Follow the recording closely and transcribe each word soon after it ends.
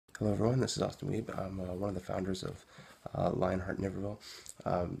Hello everyone, this is Austin Wiebe. I'm one of the founders of Lionheart Niverville.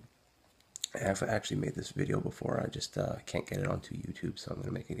 I've actually made this video before, I just can't get it onto YouTube, so I'm going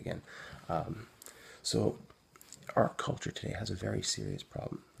to make it again. So our culture today has a very serious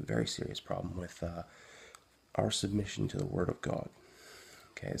problem with our submission to the Word of God.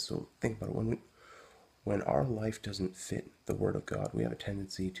 Okay, so think about it. When our life doesn't fit the Word of God, we have a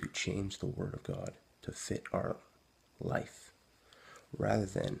tendency to change the Word of God to fit our life, rather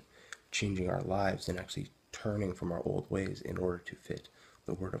than changing our lives and actually turning from our old ways in order to fit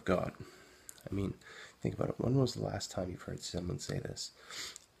the Word of God. I mean, think about it. When was the last time you've heard someone say this?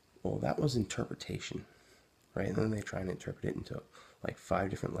 Well, that was interpretation, right? And then they try and interpret it into like 5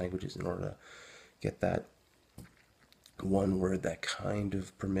 different languages in order to get that one word that kind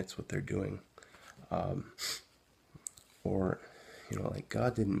of permits what they're doing. Or, like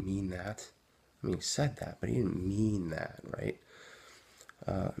God didn't mean that. I mean, he said that, but he didn't mean that, right?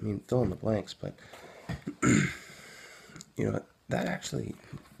 Fill in the blanks, but, that actually,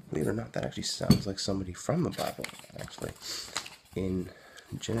 believe it or not, that actually sounds like somebody from the Bible, actually. In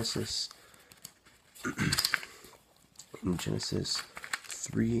Genesis, in Genesis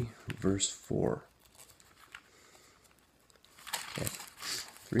 3, verse 4. Okay,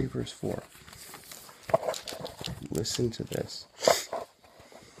 3, verse 4. Listen to this.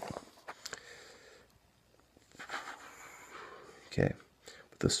 Okay.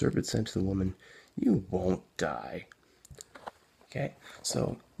 But the serpent said to the woman, "You won't die." Okay,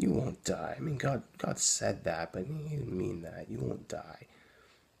 so you won't die. I mean, God said that, but he didn't mean that. You won't die.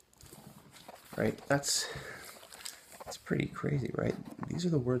 Right? That's pretty crazy, right? These are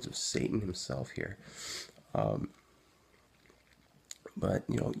the words of Satan himself here. But,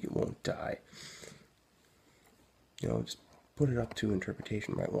 you won't die. Just put it up to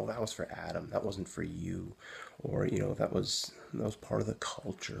interpretation, right? Well, that was for Adam. That wasn't for you. Or, that was part of the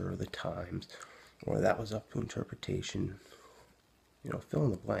culture or the times. Or that was up to interpretation. Fill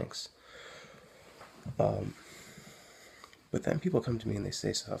in the blanks. But then people come to me and they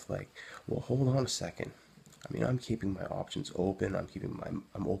say stuff like, well, hold on a second. I mean, I'm keeping my options open.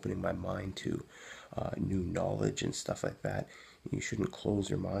 I'm opening my mind to new knowledge and stuff like that. You shouldn't close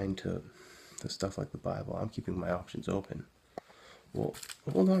your mind to stuff like the Bible. I'm keeping my options open. Well,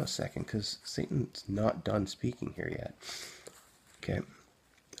 hold on a second, because Satan's not done speaking here yet. Okay.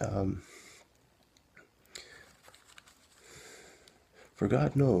 For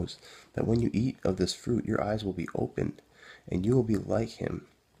God knows that when you eat of this fruit, your eyes will be opened, and you will be like him,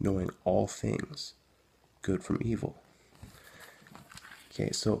 knowing all things, good from evil.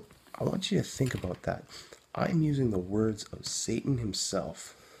 Okay, so I want you to think about that. I'm using the words of Satan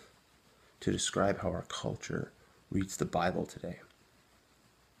himself to describe how our culture reads the Bible today.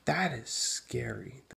 That is scary.